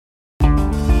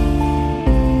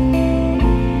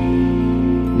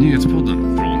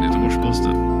Nyhetspodden från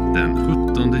Göteborgs-Posten den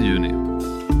 17 juni.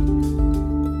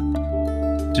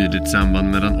 Tydligt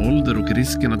samband mellan ålder och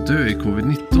risken att dö i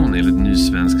covid-19 enligt ny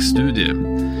svensk studie.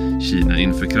 Kina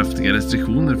inför kraftiga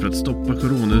restriktioner för att stoppa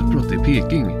coronautbrott i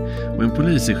Peking och en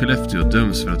polis i Skellefteå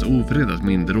döms för att ha ofredat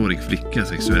minderårig flicka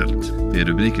sexuellt. Det är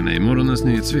rubrikerna i morgonens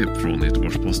nyhetssvep från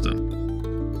Göteborgs-Posten.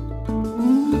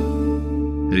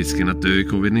 Risken att dö i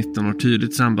covid-19 har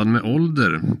tydligt samband med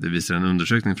ålder. Det visar en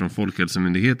undersökning från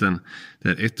Folkhälsomyndigheten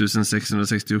där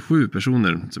 1667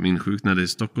 personer som insjuknade i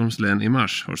Stockholms län i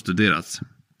mars har studerats.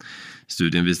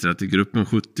 Studien visar att i gruppen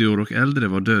 70 år och äldre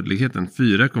var dödligheten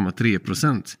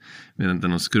 4,3%, medan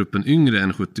den hos gruppen yngre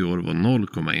än 70 år var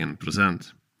 0,1%.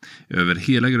 Över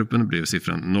hela gruppen blev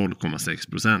siffran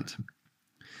 0,6%.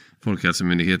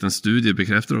 Folkhälsomyndighetens studie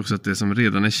bekräftar också att det som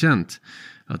redan är känt,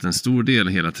 att en stor del,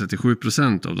 hela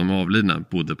 37% av de avlidna,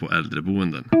 bodde på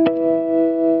äldreboenden.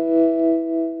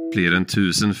 Fler än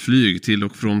 1000 flyg till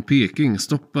och från Peking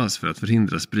stoppas för att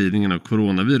förhindra spridningen av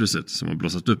coronaviruset som har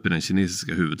blossat upp i den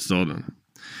kinesiska huvudstaden.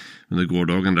 Under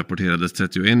gårdagen rapporterades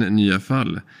 31 nya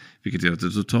fall, vilket gör att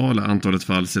det totala antalet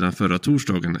fall sedan förra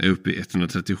torsdagen är uppe i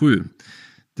 137.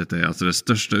 Detta är alltså det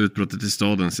största utbrottet i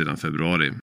staden sedan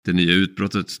februari. Det nya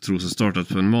utbrottet tros ha startat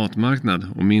på en matmarknad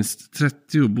och minst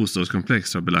 30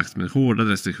 bostadskomplex har belagts med hårda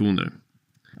restriktioner.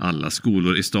 Alla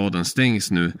skolor i staden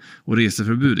stängs nu och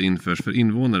reseförbud införs för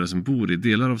invånare som bor i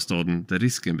delar av staden där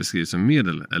risken beskrivs som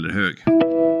medel eller hög.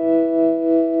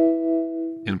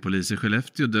 En polis i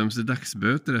Skellefteå döms i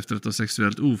dagsböter efter att ha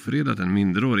sexuellt ofredat en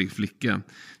minderårig flicka,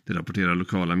 det rapporterar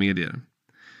lokala medier.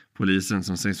 Polisen,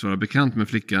 som sägs vara bekant med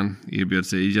flickan, erbjöd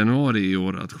sig i januari i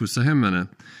år att skjutsa hem henne.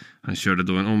 Han körde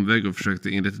då en omväg och försökte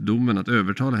enligt domen att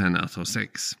övertala henne att ha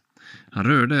sex. Han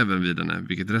rörde även vid henne,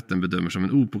 vilket rätten bedömer som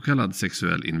en opåkallad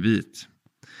sexuell invit.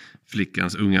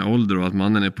 Flickans unga ålder och att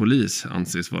mannen är polis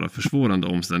anses vara försvårande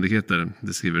omständigheter,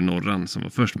 det skriver Norran som var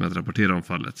först med att rapportera om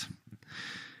fallet.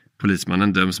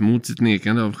 Polismannen döms mot sitt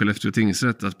nekande av Skellefteå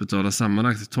tingsrätt att betala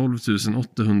sammanlagt 12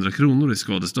 800 kronor i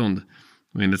skadestånd.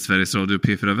 Och enligt Sveriges Radio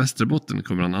P4 Västerbotten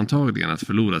kommer han antagligen att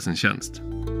förlora sin tjänst.